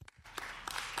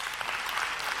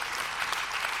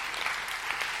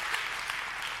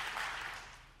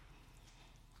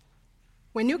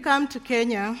When you come to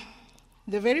Kenya,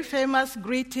 the very famous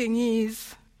greeting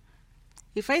is,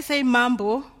 if I say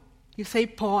mambo, you say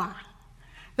poa.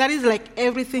 That is like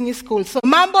everything is cool. So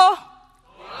mambo?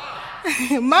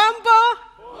 Mambo?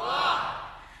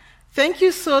 Thank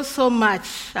you so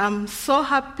much. I'm so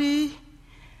happy.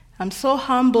 I'm so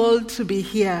humbled to be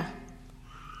here.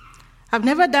 I've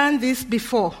never done this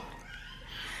before.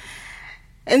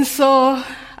 And so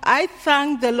I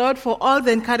thank the Lord for all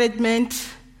the encouragement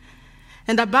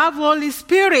and above all, His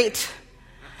Spirit.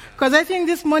 Because I think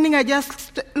this morning I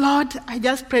just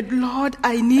prayed, Lord,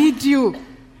 I need you.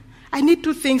 I need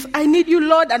two things. I need you,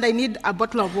 Lord, and I need a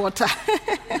bottle of water.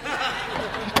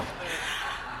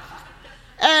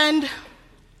 And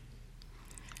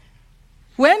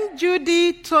when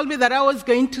Judy told me that I was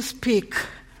going to speak,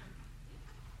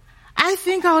 I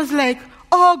think I was like,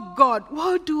 oh God,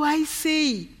 what do I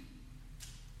say?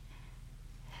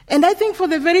 And I think for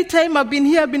the very time I've been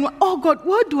here, oh God,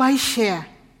 what do I share?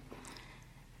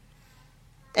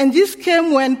 And this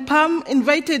came when Pam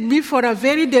invited me for a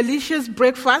very delicious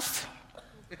breakfast.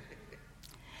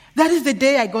 That is the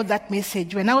day I got that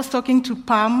message, when I was talking to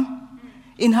Pam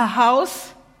in her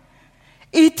house,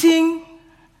 eating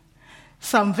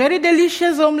some very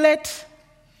delicious omelette.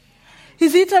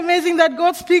 Is it amazing that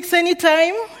God speaks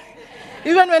anytime?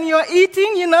 Even when you're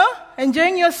eating,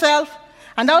 enjoying yourself.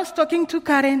 And I was talking to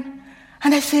Karen,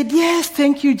 and I said, yes,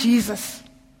 thank you, Jesus.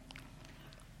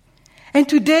 And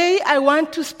today I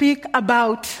want to speak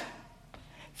about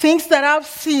things that I've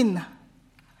seen,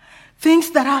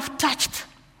 things that I've touched,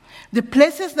 the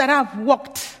places that I've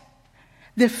walked,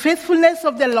 the faithfulness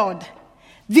of the Lord.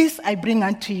 This I bring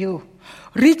unto you,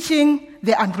 reaching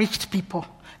the unreached people,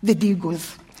 the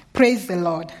Digos. Praise the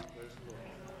Lord.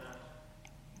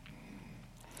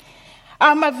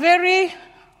 I'm a very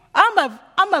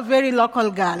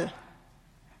local girl.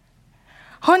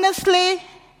 Honestly,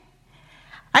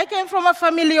 I came from a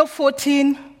family of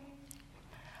 14.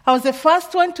 I was the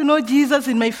first one to know Jesus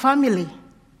in my family.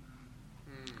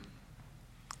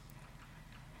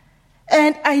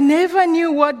 And I never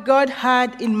knew what God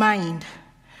had in mind.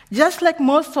 Just like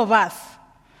most of us,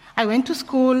 I went to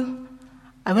school,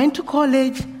 I went to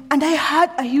college, and I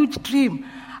had a huge dream.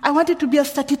 I wanted to be a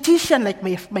statistician like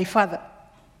my father.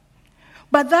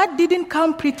 But that didn't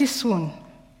come pretty soon.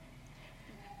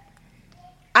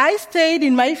 I stayed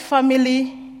in my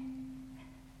family,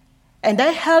 and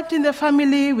I helped in the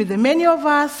family with the many of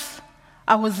us.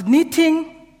 I was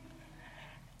knitting.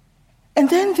 And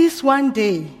then this one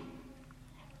day,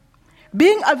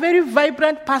 being a very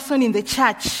vibrant person in the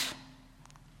church,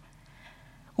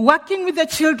 working with the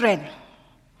children,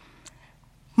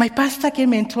 my pastor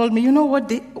came and told me, you know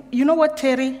what,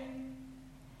 Terry?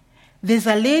 There's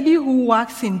a lady who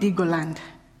works in Digoland,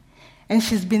 and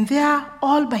she's been there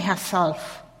all by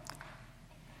herself.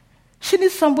 She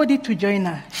needs somebody to join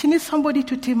her. She needs somebody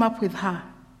to team up with her.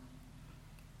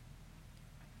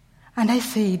 And I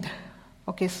said,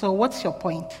 okay, so what's your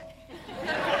point?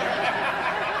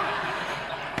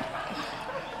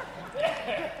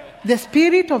 The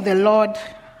Spirit of the Lord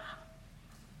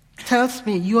tells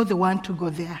me, you're the one to go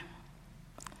there.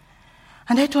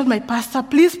 And I told my pastor,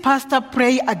 please, pastor,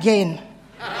 pray again.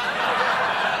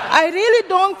 I really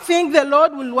don't think the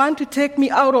Lord will want to take me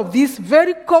out of this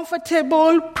very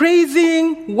comfortable,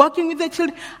 praising, working with the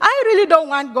children. I really don't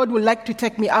want God would like to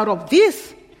take me out of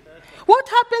this. What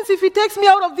happens if He takes me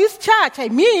out of this church? I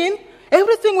mean,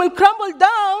 everything will crumble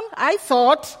down, I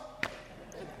thought.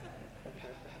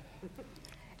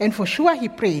 And for sure He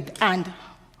prayed. And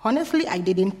honestly, I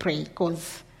didn't pray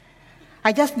because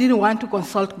I just didn't want to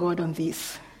consult God on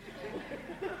this.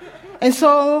 And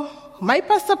so my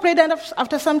pastor prayed, and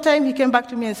after some time he came back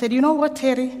to me and said, you know what,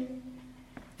 Terry?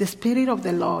 The Spirit of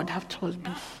the Lord have told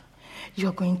me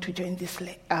you're going to join this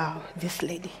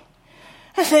lady.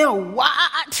 I said, oh,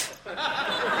 what?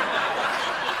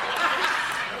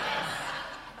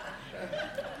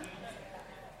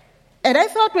 And I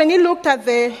thought when he looked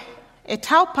at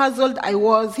how puzzled I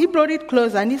was, he brought it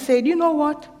closer and he said, you know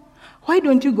what? Why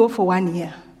don't you go for 1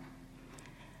 year?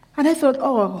 And I thought,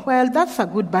 oh, well, that's a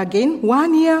good bargain.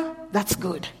 1 year, that's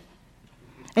good.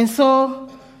 And so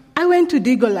I went to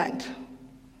Digoland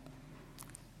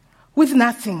with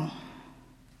nothing.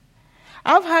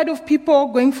 I've heard of people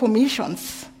going for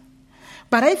missions,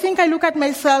 but I think I look at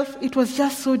myself, it was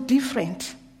just so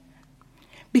different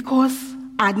because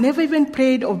I'd never even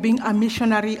prayed of being a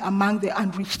missionary among the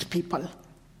unreached people.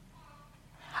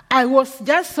 I was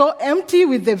just so empty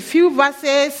with the few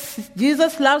verses,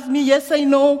 Jesus loves me, yes, I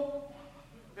know.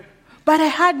 But I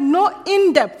had no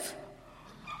in-depth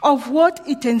of what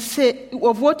it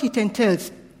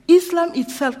entails. Islam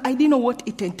itself, I didn't know what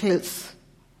it entails.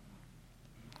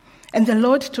 And the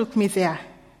Lord took me there.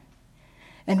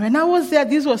 And when I was there,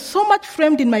 this was so much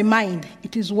framed in my mind.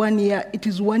 It is 1 year, it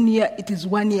is 1 year, it is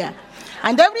 1 year.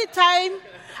 And every time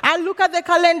I'll look at the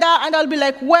calendar and I'll be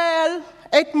like, well,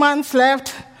 8 months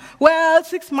left. Well,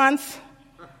 6 months.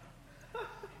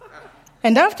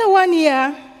 And after 1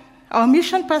 year, our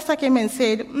mission pastor came and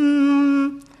said,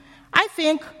 I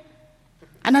think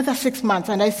another 6 months.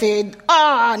 And I said,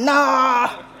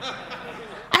 no.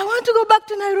 I want to go back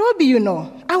to Nairobi,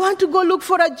 I want to go look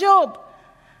for a job.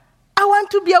 I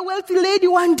want to be a wealthy lady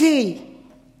one day.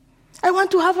 I want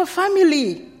to have a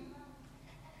family.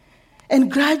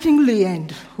 And grudgingly,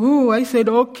 I said,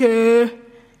 okay.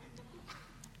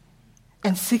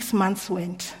 And 6 months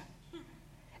went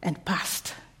and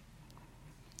passed.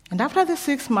 And after the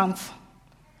 6 months,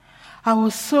 I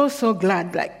was so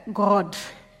glad, like, God,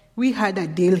 we had a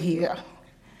deal here.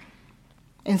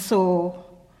 And so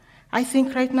I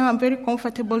think right now I'm very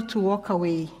comfortable to walk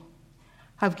away.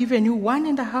 I've given you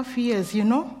 1.5 years,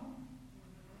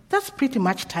 That's pretty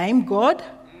much time, God.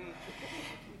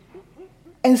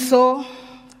 And so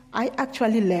I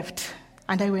actually left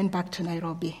and I went back to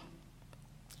Nairobi,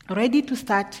 ready to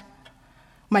start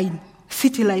my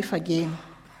city life again.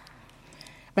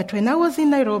 But when I was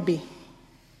in Nairobi,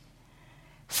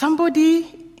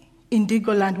 somebody in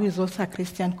Digoland, who is also a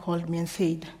Christian, called me and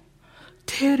said,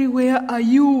 Terry, where are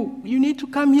you? You need to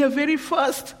come here very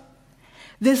fast.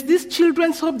 There's this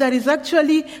children's hope that is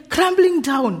actually crumbling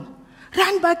down.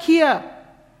 Run back here.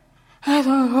 I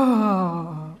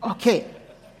thought, okay.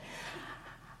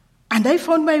 And I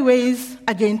found my ways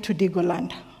again to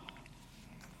Digoland.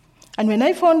 And when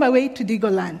I found my way to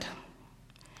Digoland,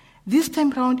 this time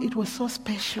round it was so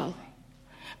special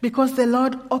because the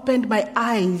Lord opened my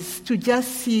eyes to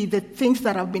just see the things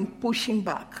that I've been pushing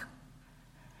back.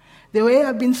 The way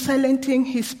I've been silencing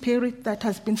His Spirit that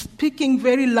has been speaking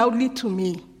very loudly to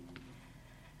me.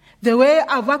 The way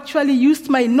I've actually used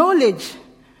my knowledge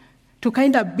to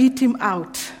kind of beat Him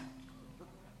out.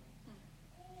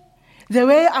 The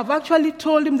way I've actually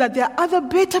told Him that there are other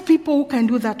better people who can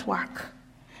do that work.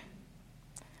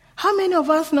 How many of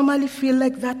us normally feel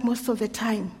like that most of the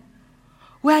time?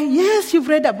 Where, yes, you've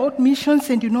read about missions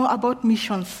and you know about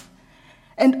missions.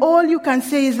 And all you can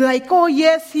say is like, oh,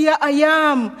 yes, here I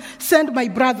am. Send my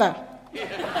brother.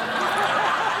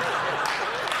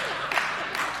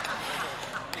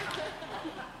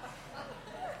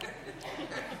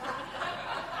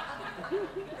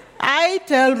 I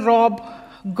tell Rob,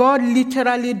 God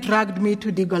literally dragged me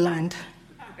to Digoland.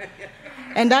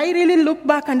 And I really look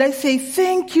back and I say,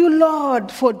 thank you,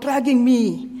 Lord, for dragging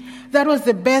me. That was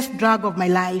the best drag of my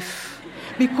life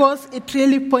because it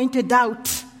really pointed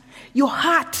out your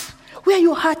heart, where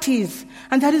your heart is.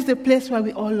 And that is the place where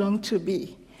we all long to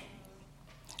be.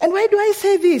 And why do I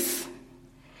say this?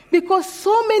 Because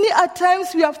so many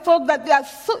times we have thought that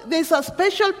there's a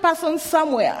special person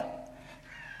somewhere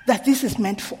that this is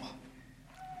meant for.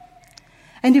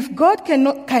 And if God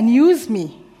can use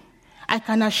me, I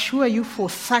can assure you for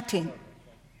certain,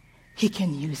 He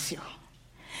can use you.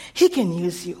 He can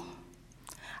use you.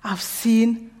 I've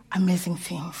seen amazing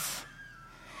things.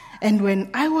 And when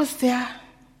I was there,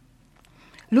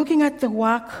 looking at the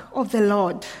work of the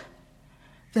Lord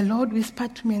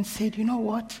whispered to me and said, you know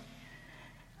what?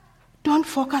 Don't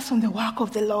focus on the work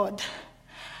of the Lord.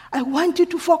 I want you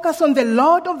to focus on the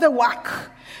Lord of the work.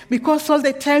 Because all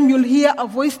the time you'll hear a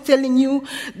voice telling you,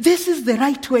 this is the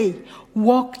right way.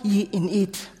 Walk ye in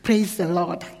it. Praise the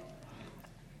Lord.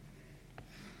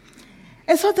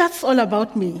 And so that's all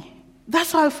about me.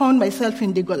 That's how I found myself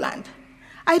in Digoland.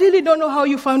 I really don't know how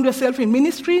you found yourself in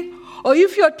ministry or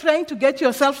if you're trying to get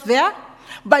yourself there,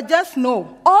 but just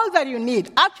know all that you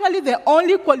need, actually the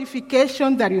only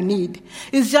qualification that you need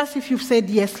is just if you've said,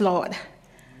 yes, Lord.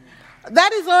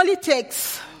 That is all it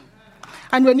takes.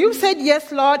 And when you've said,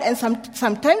 yes, Lord, and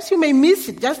sometimes you may miss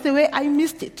it, just the way I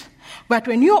missed it. But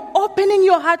when you're opening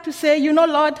your heart to say, you know,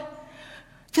 Lord,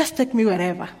 just take me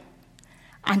wherever.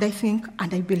 And I think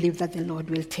and I believe that the Lord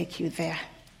will take you there.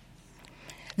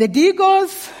 The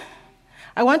Digos,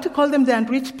 I want to call them the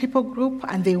unreached people group,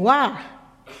 and they were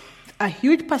a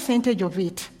huge percentage of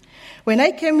it. When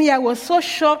I came here, I was so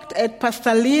shocked at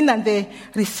Pastor Lynn and the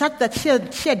research that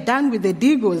she had done with the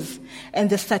Digos and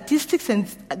the statistics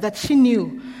that she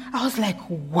knew. I was like,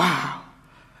 wow,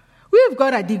 we've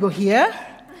got a Digo here.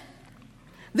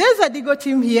 There's a Digo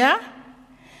team here.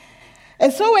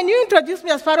 And so when you introduced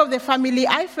me as part of the family,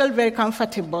 I felt very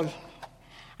comfortable.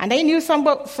 And I knew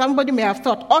somebody may have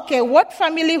thought, okay, what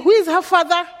family? Who is her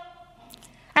father?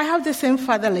 I have the same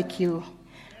father like you,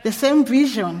 the same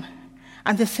vision,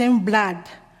 and the same blood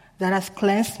that has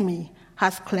cleansed me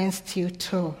has cleansed you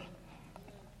too.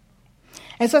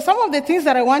 And so some of the things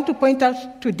that I want to point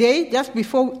out today, just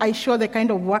before I show the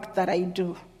kind of work that I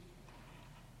do.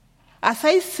 As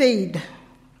I said,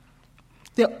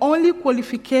 the only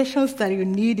qualifications that you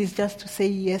need is just to say,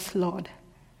 yes, Lord.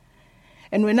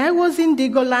 And when I was in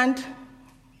Digoland,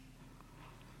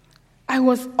 I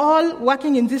was all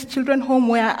working in this children's home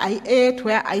where I ate,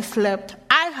 where I slept.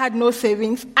 I had no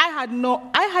savings. I had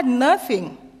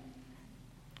nothing.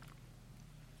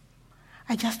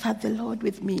 I just had the Lord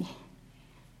with me.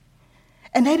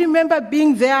 And I remember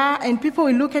being there, and people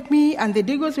will look at me, and the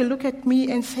Digos will look at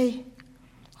me and say,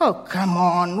 oh, come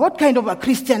on, what kind of a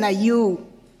Christian are you?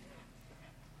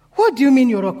 What do you mean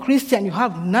you're a Christian? You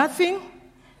have nothing?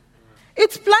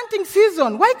 It's planting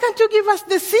season. Why can't you give us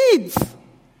the seeds?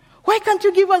 Why can't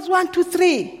you give us 1, 2,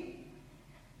 3?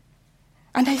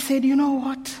 And I said, you know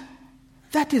what?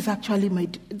 That is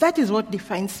what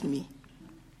defines me.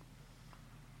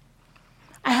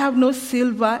 I have no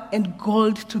silver and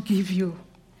gold to give you,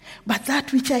 but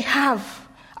that which I have,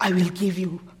 I will give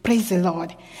you. Praise the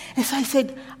Lord. And so I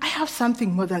said, I have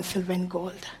something more than silver and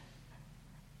gold.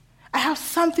 I have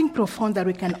something profound that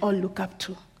we can all look up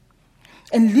to.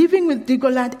 And living with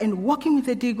Digoland and walking with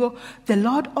the Digo, the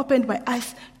Lord opened my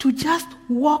eyes to just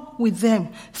walk with them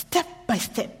step by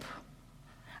step.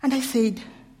 And I said,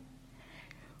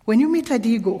 when you meet a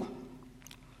Digo,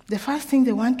 the first thing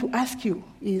they want to ask you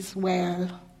is, well,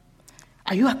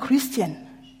 are you a Christian?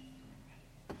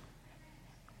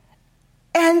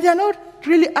 And they're not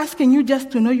really asking you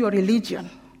just to know your religion.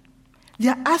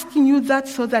 They're asking you that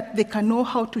so that they can know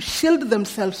how to shield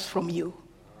themselves from you.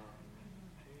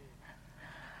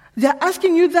 They're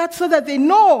asking you that so that they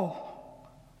know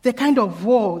the kind of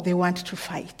war they want to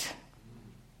fight.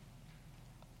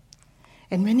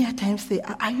 And many a times they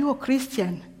are, are you a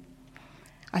Christian?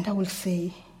 And I will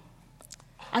say,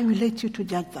 I will let you to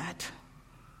judge that.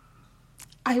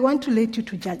 I want to let you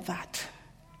to judge that.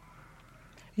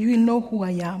 You will know who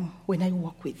I am when I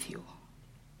walk with you.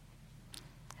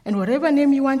 And whatever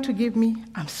name you want to give me,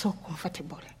 I'm so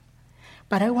comfortable.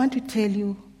 But I want to tell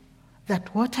you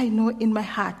that what I know in my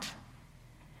heart,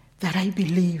 that I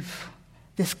believe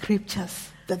the scriptures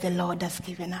that the Lord has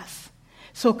given us.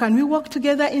 So can we walk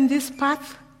together in this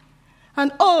path?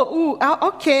 And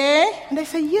okay. And I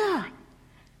say, yeah.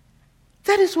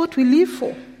 That is what we live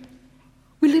for.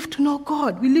 We live to know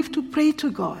God. We live to pray to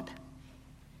God.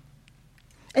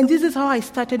 And this is how I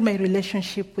started my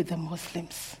relationship with the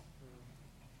Muslims.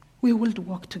 We will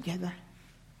walk together.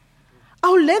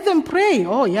 I'll let them pray.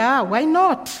 Oh, yeah, why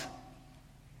not?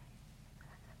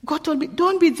 God told me,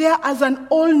 don't be there as an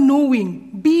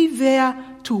all-knowing. Be there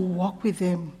to walk with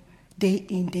them day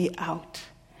in, day out.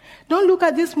 Don't look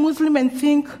at this Muslim and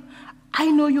think, I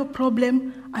know your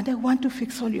problem and I want to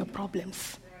fix all your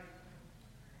problems.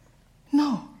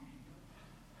 No.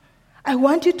 I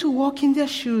want you to walk in their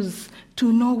shoes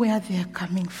to know where they are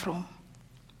coming from.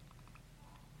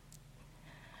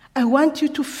 I want you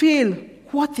to feel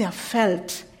what they have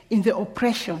felt in the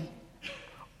oppression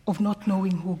of not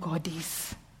knowing who God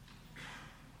is.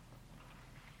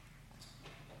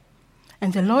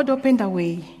 And the Lord opened a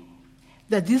way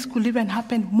that this could even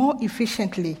happen more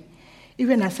efficiently,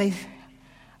 even as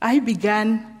I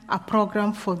began a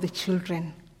program for the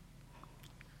children.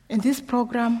 In this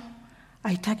program,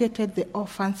 I targeted the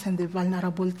orphans and the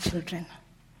vulnerable children,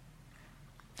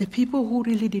 the people who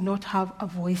really did not have a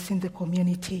voice in the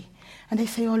community. And I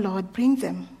say, oh Lord, bring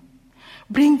them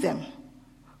to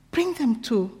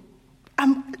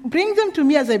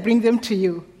me as I bring them to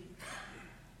you.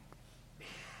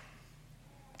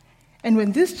 And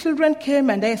when these children came,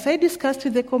 and as I discussed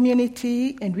with the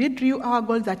community, and we drew our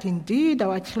goal that indeed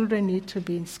our children need to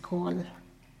be in school,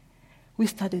 we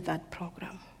started that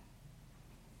program.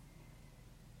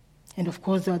 And of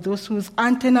course, there are those whose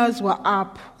antennas were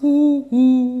up.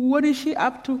 What is she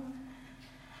up to?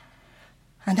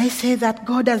 And I say that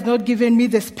God has not given me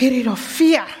the spirit of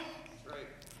fear. Right.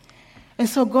 And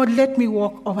so God, let me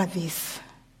walk over this.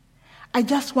 I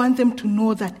just want them to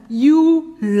know that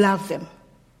you love them.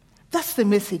 That's the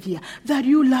message here, that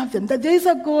you love them, that there is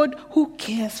a God who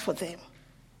cares for them,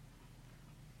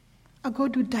 a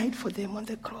God who died for them on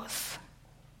the cross.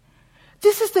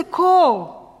 This is the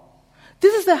core.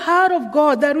 This is the heart of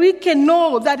God, that we can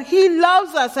know that He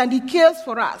loves us and He cares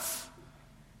for us.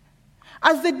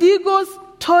 As the Digos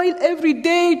toil every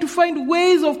day to find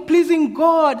ways of pleasing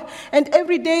God, and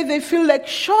every day they feel like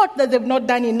short that they've not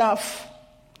done enough,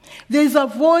 there is a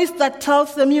voice that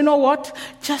tells them, you know what,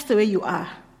 just the way you are.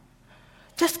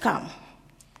 Just come.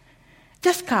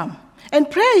 Just come. And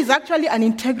prayer is actually an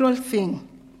integral thing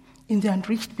in the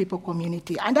unreached people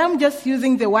community. And I'm just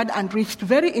using the word unreached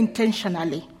very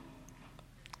intentionally.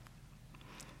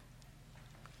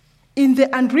 in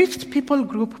the unreached people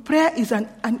group, prayer is an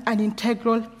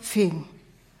integral thing.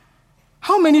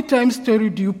 How many times, Terry,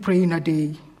 do you pray in a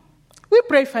day? We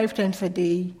pray 5 times a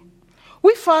day.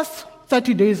 We fast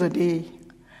 30 days a day.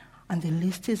 And the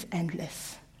list is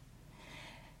endless.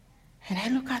 And I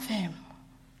look at them.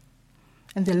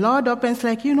 And the Lord opens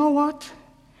like, you know what?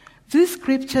 These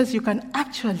scriptures, you can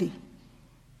actually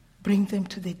bring them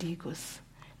to the Digos.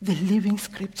 The living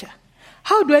scripture.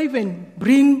 How do I even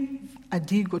bring a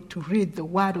Digo to read the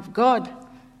Word of God?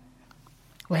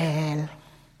 Well,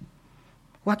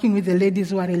 working with the ladies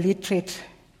who are illiterate.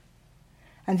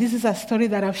 And this is a story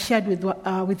that I've shared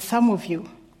with some of you.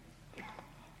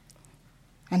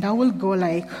 And I will go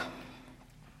like,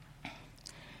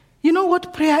 you know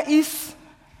what prayer is?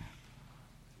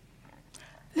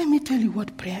 Let me tell you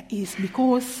what prayer is,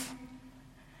 because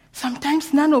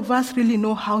sometimes none of us really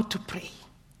know how to pray.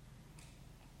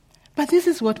 But this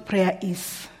is what prayer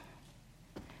is.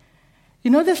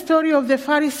 You know the story of the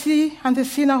Pharisee and the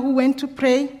sinner who went to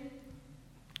pray?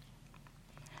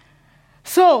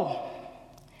 So,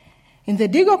 in the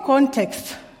Digo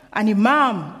context, an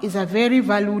imam is a very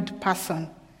valued person.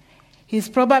 He's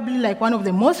probably like one of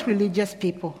the most religious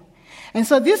people. And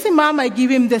so this imam, I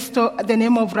give him the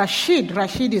name of Rashid.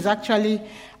 Rashid is actually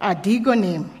a Digo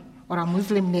name or a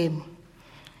Muslim name.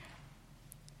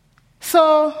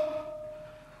 So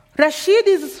Rashid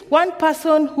is one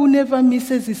person who never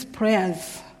misses his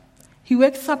prayers. He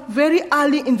wakes up very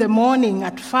early in the morning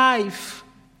at 5.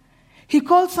 He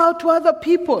calls out to other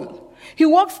people. He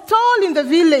walks tall in the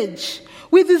village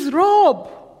with his robe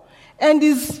and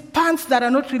his pants that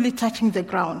are not really touching the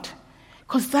ground,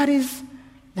 because that is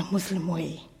the Muslim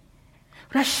way.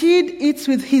 Rashid eats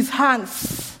with his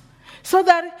hands so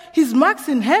that his marks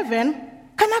in heaven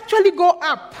can actually go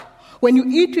up when you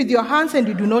eat with your hands and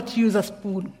you do not use a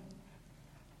spoon.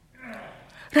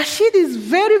 Rashid is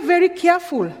very, very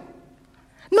careful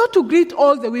not to greet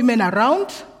all the women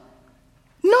around.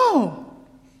 No,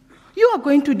 you are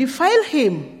going to defile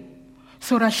him.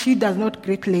 So Rashid does not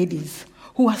greet ladies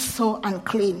who are so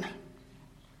unclean.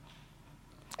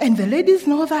 And the ladies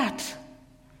know that.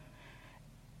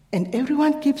 And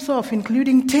everyone keeps off,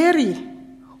 including Terry.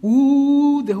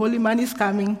 Ooh, the holy man is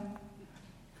coming.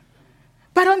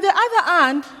 But on the other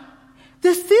hand,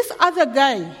 there's this other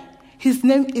guy. His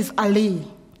name is Ali.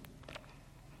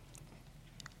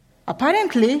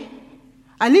 Apparently,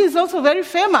 Ali is also very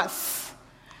famous,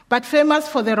 but famous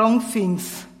for the wrong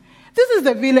things. This is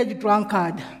the village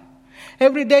drunkard.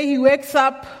 Every day he wakes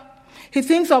up, he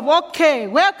thinks of, okay,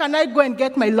 where can I go and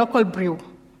get my local brew?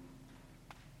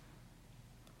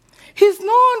 He's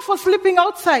known for sleeping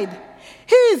outside.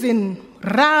 He is in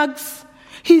rags.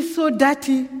 He's so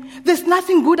dirty. There's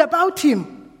nothing good about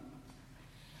him.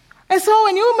 And so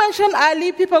when you mention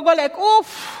Ali, people go like,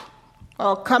 oof,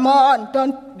 oh, come on,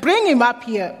 don't bring him up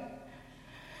here.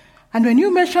 And when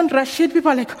you mention Rashid,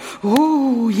 people are like,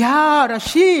 oh, yeah,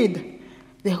 Rashid,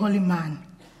 the holy man.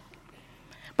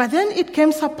 But then it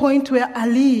came to a point where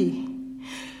Ali,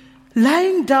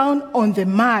 lying down on the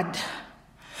mud,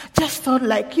 just thought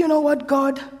like, you know what,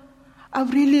 God,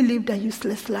 I've really lived a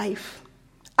useless life.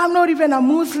 I'm not even a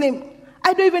Muslim.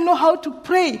 I don't even know how to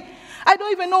pray. I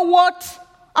don't even know what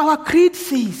our creed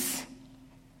says.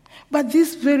 But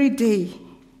this very day,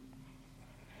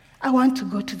 I want to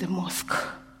go to the mosque.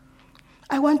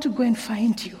 I want to go and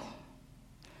find you.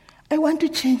 I want to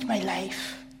change my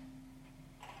life.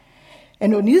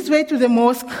 And on his way to the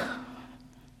mosque,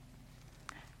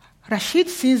 Rashid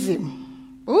sees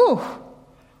him. Oh,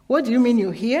 what do you mean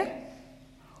you're here?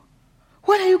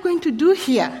 What are you going to do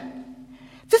here?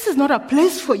 This is not a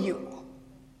place for you.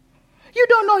 You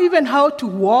don't know even how to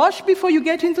wash before you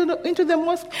get into the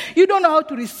mosque. You don't know how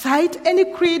to recite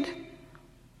any creed.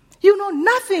 You know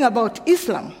nothing about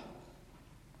Islam.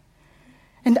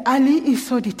 And Ali is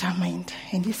so determined.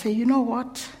 And he said, you know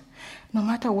what? No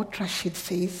matter what Rashid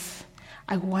says,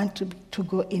 I want to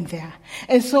go in there.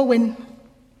 And so when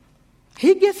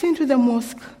he gets into the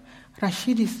mosque,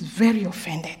 Rashid is very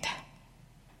offended.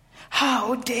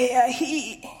 How dare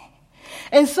he?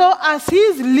 And so as he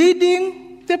is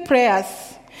leading the prayers,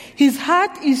 his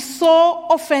heart is so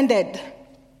offended.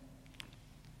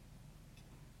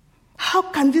 How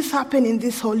can this happen in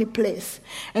this holy place?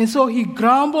 And so he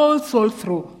grumbles all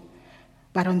through.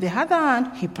 But on the other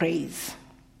hand, he prays.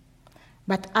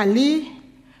 But Ali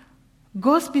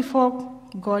goes before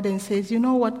God and says, you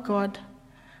know what, God?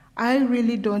 I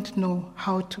really don't know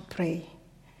how to pray.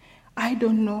 I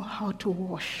don't know how to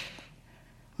wash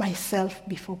myself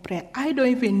before prayer. I don't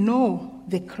even know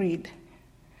the creed.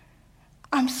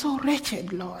 I'm so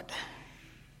wretched, Lord.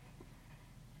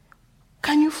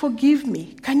 Can you forgive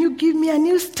me? Can you give me a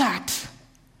new start?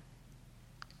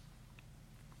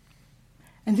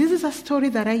 And this is a story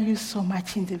that I use so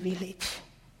much in the village.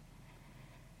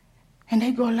 And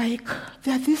I go like,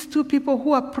 there are these two people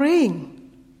who are praying.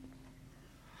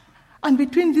 And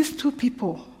between these two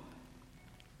people,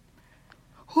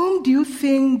 whom do you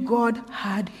think God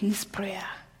heard his prayer?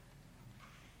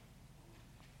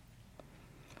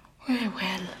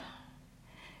 Well.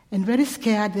 And very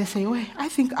scared, they say, I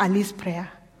think Ali's prayer,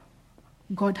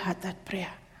 God heard that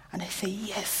prayer. And I say,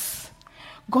 yes,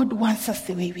 God wants us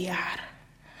the way we are.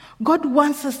 God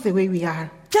wants us the way we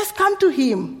are. Just come to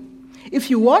him. If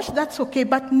you wash, that's okay,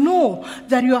 but know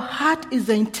that your heart is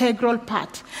the integral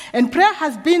part. And prayer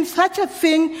has been such a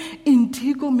thing in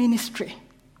Digo ministry.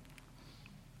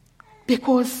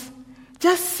 Because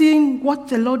just seeing what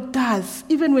the Lord does,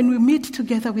 even when we meet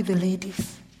together with the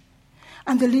ladies,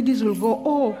 and the ladies will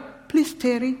go, please,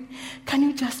 Terry, can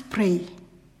you just pray?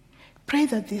 Pray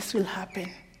that this will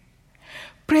happen.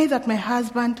 Pray that my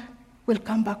husband will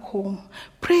come back home.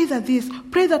 Pray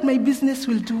that my business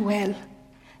will do well.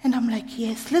 And I'm like,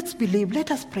 yes, let's believe.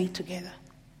 Let us pray together.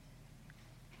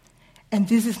 And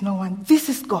this is no one. This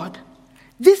is God.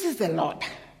 This is the Lord.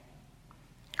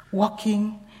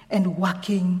 Walking and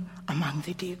working among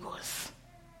the Digos.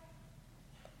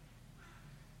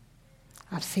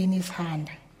 I've seen his hand.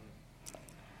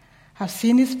 I've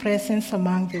seen his presence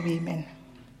among the women.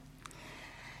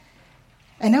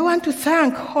 And I want to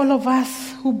thank all of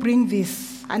us who bring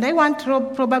this. And I want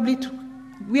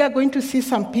we are going to see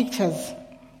some pictures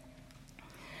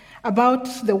about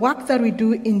the work that we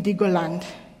do in Digoland.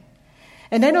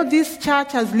 And I know this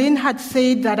church, as Lynn had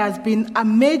said, that has been a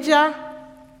major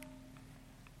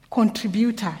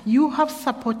contributor. You have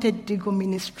supported Digo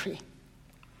ministry.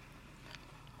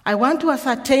 I want to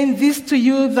ascertain this to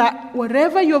you, that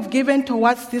whatever you have given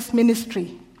towards this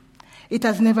ministry, it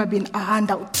has never been a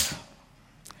handout.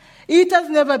 It has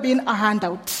never been a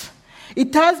handout.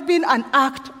 It has been an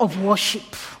act of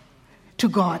worship to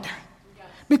God.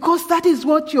 Because that is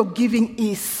what your giving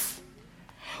is.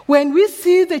 When we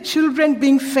see the children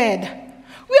being fed,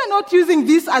 we are not using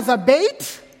this as a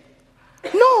bait.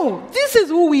 No, this is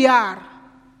who we are.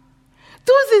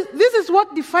 This is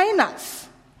what defines us.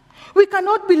 We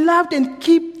cannot be loved and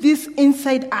keep this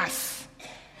inside us.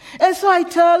 And so I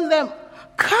tell them,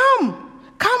 come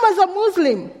as a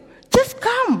Muslim. Just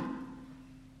come.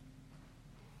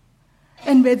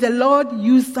 And may the Lord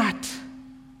use that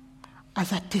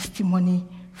as a testimony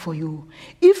for you,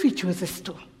 if he chooses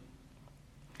to.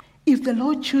 If the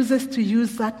Lord chooses to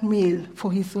use that meal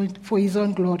for his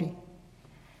own glory,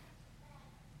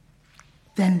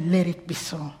 then let it be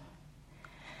so.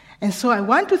 And so I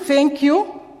want to thank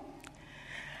you.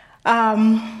 I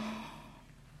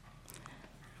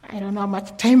don't know how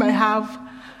much time I have.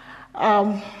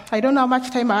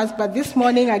 But this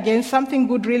morning, again, something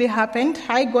good really happened.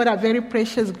 I got a very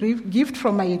precious gift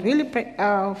from my really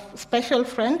special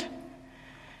friend,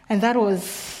 and that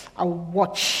was a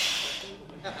watch.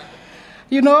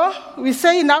 You know, we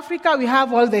say in Africa we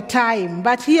have all the time,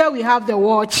 but here we have the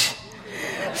watch.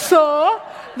 So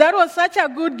that was such a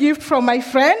good gift from my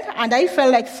friend, and I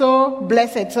felt like so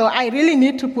blessed. So I really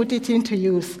need to put it into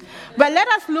use. But let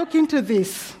us look into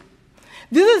this.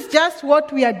 This is just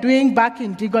what we are doing back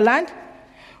in Digoland.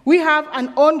 We have an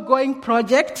ongoing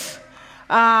project.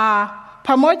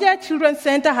 Pamoja Children's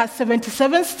Center has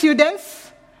 77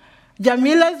 students.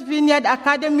 Jamila's Vineyard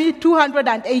Academy,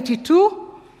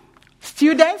 282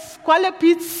 students. Kwale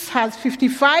Pitts has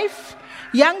 55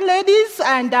 young ladies,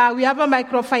 and we have a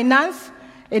microfinance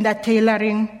and a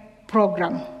tailoring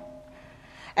program.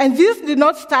 And this did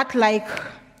not start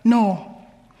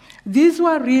these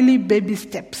were really baby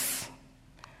steps.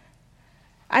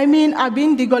 I mean, I've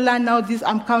been in Digoland now,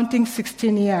 I'm counting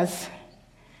 16 years.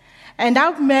 And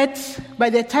by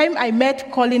the time I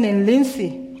met Colin and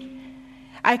Lindsay,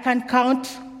 I can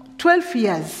count 12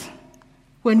 years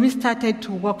when we started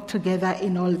to work together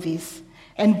in all this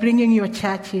and bringing your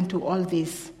church into all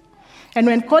this. And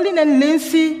when Colin and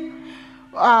Lindsay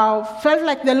felt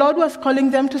like the Lord was calling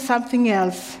them to something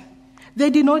else, they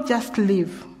did not just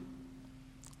leave.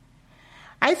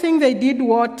 I think they did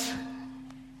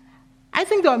I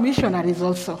think they were missionaries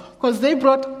also, because they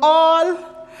brought all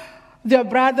their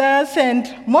brothers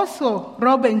and most so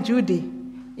Rob and Judy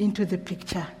into the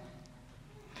picture.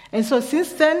 And so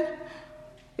since then,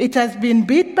 it has been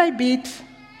bit by bit,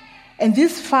 and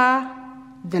this far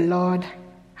the Lord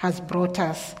has brought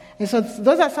us. And so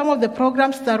those are some of the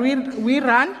programs that we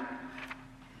run.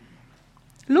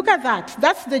 Look at that.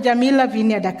 That's the Jamila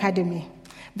Vineyard Academy.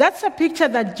 That's a picture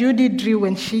that Judy drew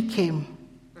when she came.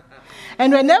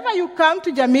 And whenever you come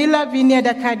to Jamila Vineyard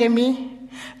Academy,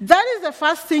 that is the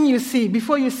first thing you see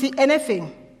before you see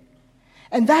anything.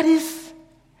 And that is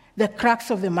the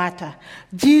crux of the matter.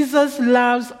 Jesus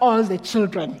loves all the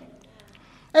children.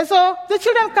 And so the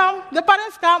children come, the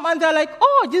parents come, and they're like,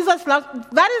 oh, Jesus loves.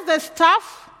 That is the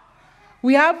staff.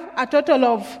 We have a total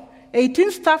of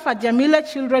 18 staff at Jamila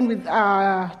Children with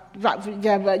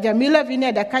Jamila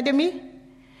Vineyard Academy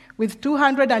with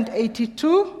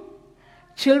 282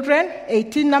 children,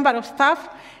 18 number of staff,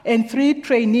 and 3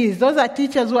 trainees. Those are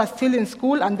teachers who are still in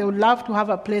school, and they would love to have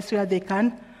a place where they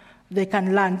can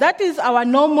learn. That is our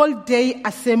normal day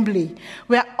assembly,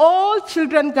 where all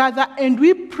children gather and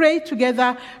we pray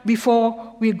together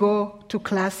before we go to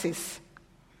classes.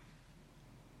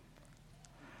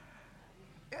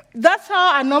 That's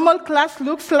how a normal class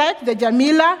looks like, the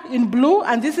Jamila in blue,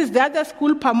 and this is the other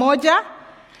school, Pamoja,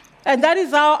 and that is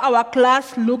how our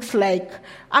class looks like.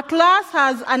 A class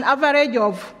has an average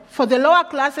of, for the lower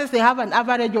classes, they have an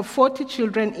average of 40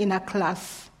 children in a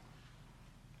class.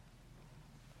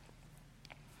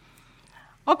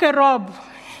 Okay, Rob,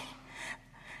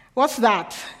 what's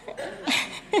that?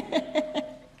 All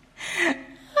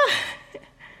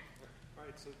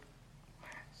right, so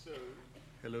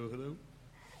hello.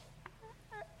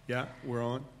 Yeah, we're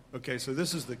on. Okay, so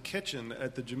this is the kitchen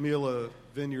at the Jamila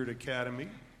Vineyard Academy,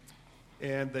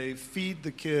 and they feed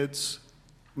the kids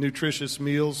nutritious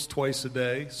meals twice a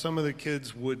day. Some of the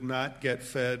kids would not get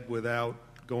fed without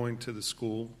going to the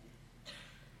school.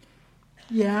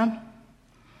 Yeah,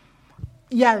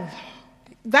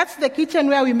 that's the kitchen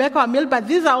where we make our meal, but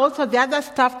these are also the other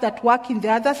staff that work in the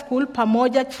other school,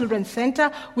 Pamoja Children's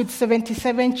Center, with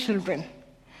 77 children.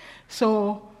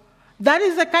 So that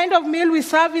is the kind of meal we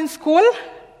serve in school,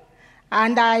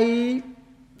 and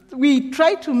we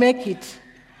try to make it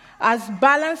as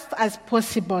balanced as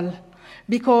possible,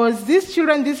 because these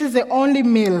children, this is the only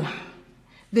meal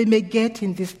they may get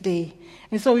in this day.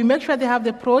 And so we make sure they have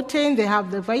the protein, they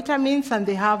have the vitamins, and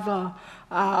they have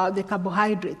the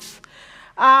carbohydrates.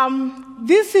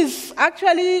 This is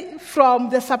actually from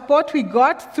the support we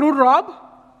got through Rob,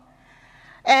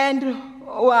 and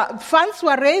funds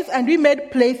were raised, and we made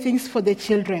playthings for the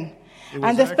children. It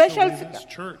was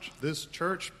this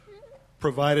church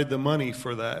provided the money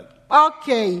for that.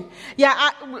 Okay.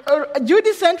 Yeah,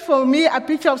 Judy sent for me a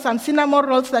picture of some cinnamon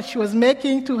rolls that she was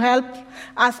making to help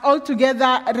us all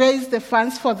together raise the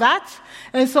funds for that.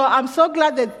 And so I'm so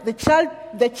glad that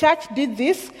the church did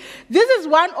this. This is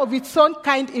one of its own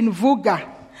kind in Vuga.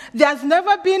 There's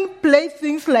never been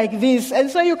playthings like this. And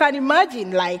so you can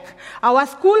imagine, like, our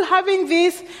school having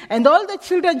this and all the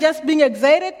children just being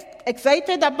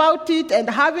excited about it and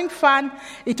having fun.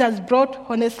 It has brought,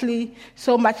 honestly,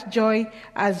 so much joy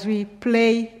as we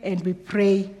play and we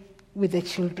pray with the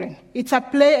children. It's a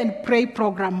play and pray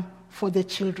program for the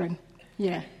children.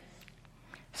 Yeah.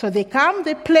 So they come,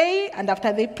 they play, and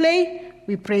after they play,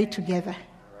 we pray together.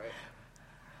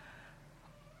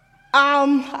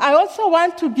 I also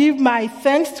want to give my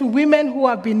thanks to women who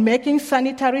have been making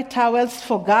sanitary towels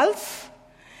for girls.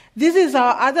 This is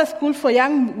our other school for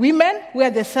young women, where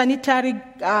the sanitary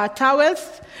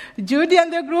towels, Judy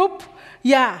and the group,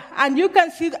 yeah, and you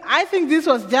can see, I think this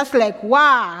was just like,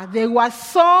 wow, they were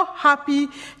so happy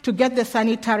to get the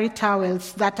sanitary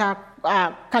towels that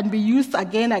can be used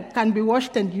again, can be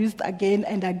washed and used again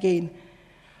and again.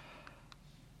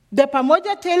 The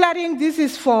Pamoja tailoring, this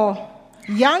is for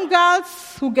young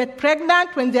girls who get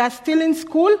pregnant when they are still in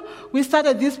school. We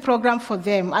started this program for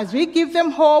them. As we give them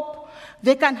hope,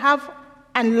 they can have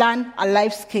and learn a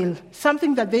life skill,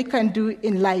 something that they can do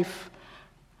in life.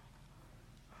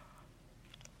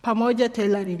 Pamoja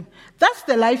tailoring. That's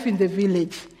the life in the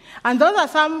village. And those are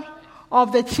some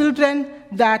of the children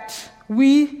that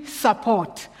we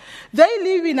support. They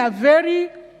live in a very,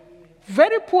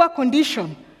 very poor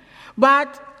condition.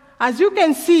 But as you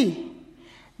can see,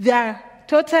 they are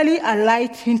totally a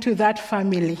light into that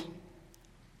family.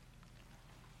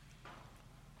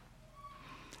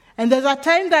 And there's a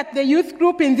time that the youth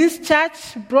group in this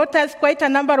church brought us quite a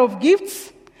number of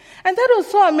gifts. And that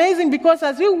was so amazing, because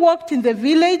as we walked in the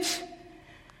village,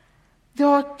 there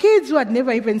were kids who had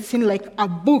never even seen like a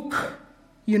book,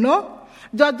 you know.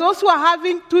 There are those who are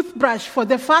having toothbrush for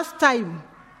the first time.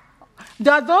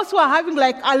 There are those who are having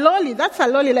like a lolly. That's a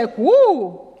lolly, like,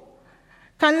 woo!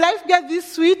 Can life get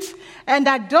this sweet? And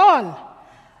a doll.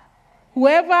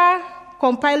 Whoever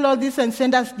compiled all this and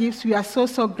sent us gifts, we are so,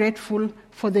 so grateful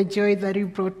for the joy that he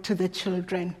brought to the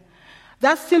children.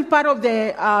 That's still part of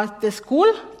the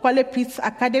school, Kwale Peace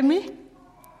Academy.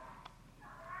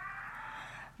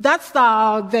 That's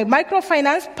the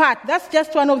microfinance part. That's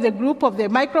just one of the group of the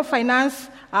microfinance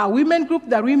women group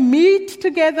that we meet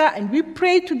together and we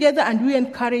pray together and we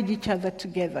encourage each other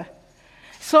together.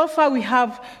 So far, we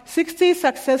have 60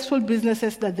 successful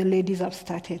businesses that the ladies have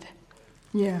started.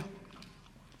 Yeah.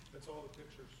 That's all the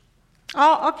pictures.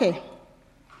 Oh, okay.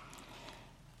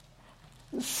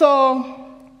 So,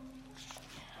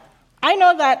 I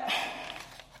know that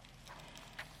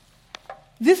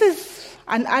this is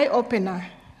an eye-opener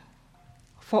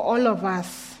for all of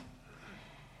us.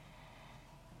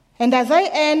 And as I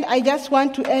end, I just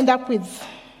want to end up with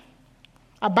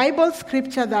a Bible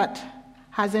scripture that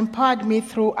has empowered me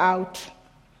throughout.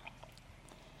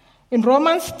 In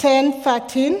Romans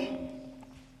 10:13,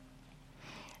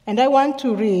 and I want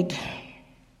to read.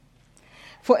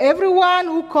 For everyone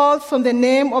who calls on the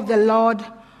name of the Lord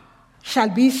shall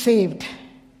be saved.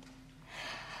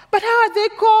 But how are they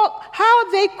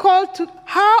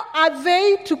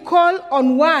to call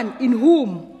on one in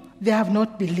whom they have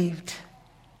not believed?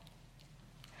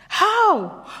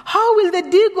 How? How will the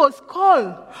Digos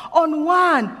call on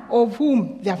one of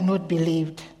whom they have not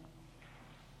believed?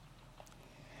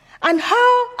 And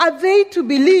how are they to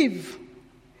believe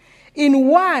in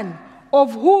one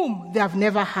of whom they have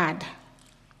never heard?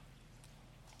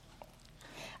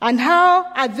 And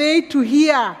how are they to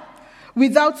hear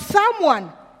without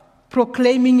someone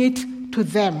proclaiming it to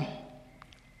them?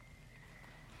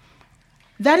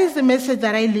 That is the message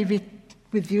that I leave it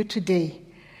with you today,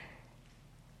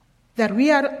 that we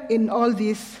are in all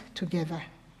this together.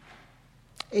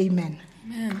 Amen.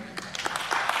 Amen.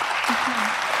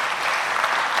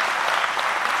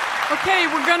 Okay,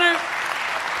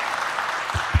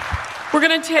 we're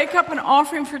gonna take up an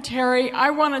offering for Terry. I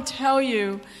want to tell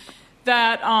you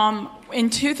that in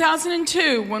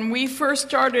 2002, when we first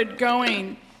started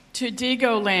going to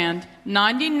Digoland,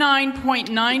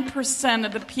 99.9%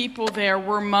 of the people there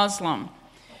were Muslim.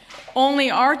 Only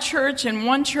our church and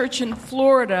one church in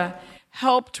Florida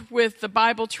helped with the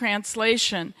Bible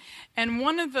translation. And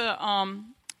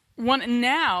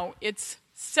now it's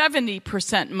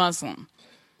 70% Muslim.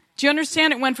 Do you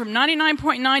understand? It went from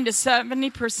 99.9 to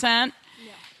 70%.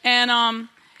 Yeah. And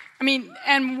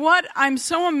and what I'm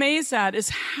so amazed at is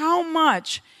how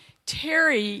much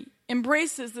Terry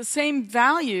embraces the same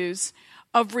values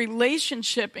of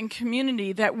relationship and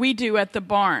community that we do at the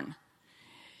barn.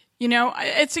 You know,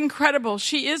 it's incredible.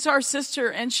 She is our sister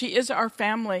and she is our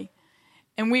family,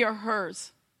 and we are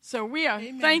hers. So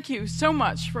Amen. Thank you so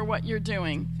much for what you're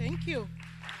doing. Thank you.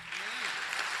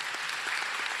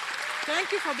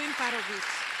 Thank you for being part of it.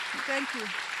 Thank you.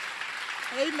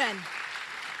 Amen.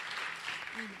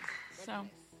 So,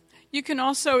 you can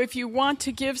also, if you want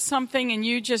to give something and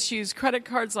you just use credit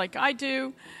cards like I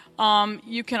do,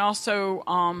 you can also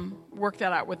work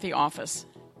that out with the office.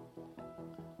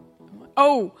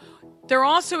 Oh, there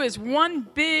also is one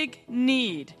big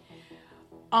need.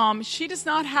 She does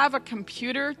not have a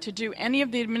computer to do any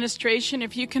of the administration.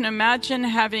 If you can imagine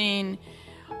having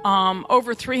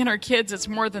over 300 kids, it's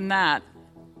more than that.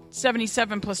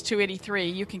 77 plus 283,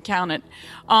 you can count it.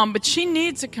 But she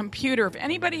needs a computer. If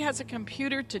anybody has a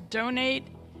computer to donate,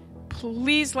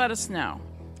 please let us know.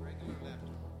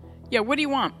 Yeah, what do you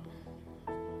want?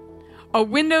 A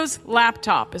Windows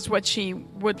laptop is what she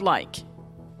would like.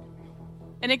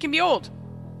 And it can be old.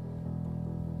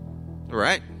 All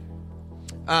right.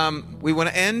 We want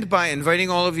to end by inviting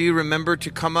all of you, remember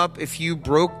to come up if you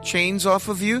broke chains off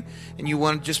of you and you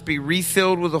want to just be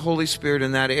refilled with the Holy Spirit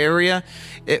in that area.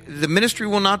 The ministry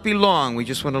will not be long. We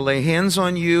just want to lay hands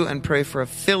on you and pray for a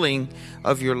filling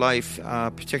of your life,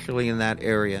 particularly in that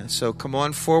area. So come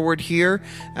on forward here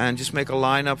and just make a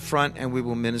line up front and we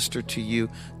will minister to you.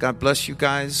 God bless you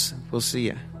guys. We'll see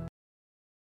you.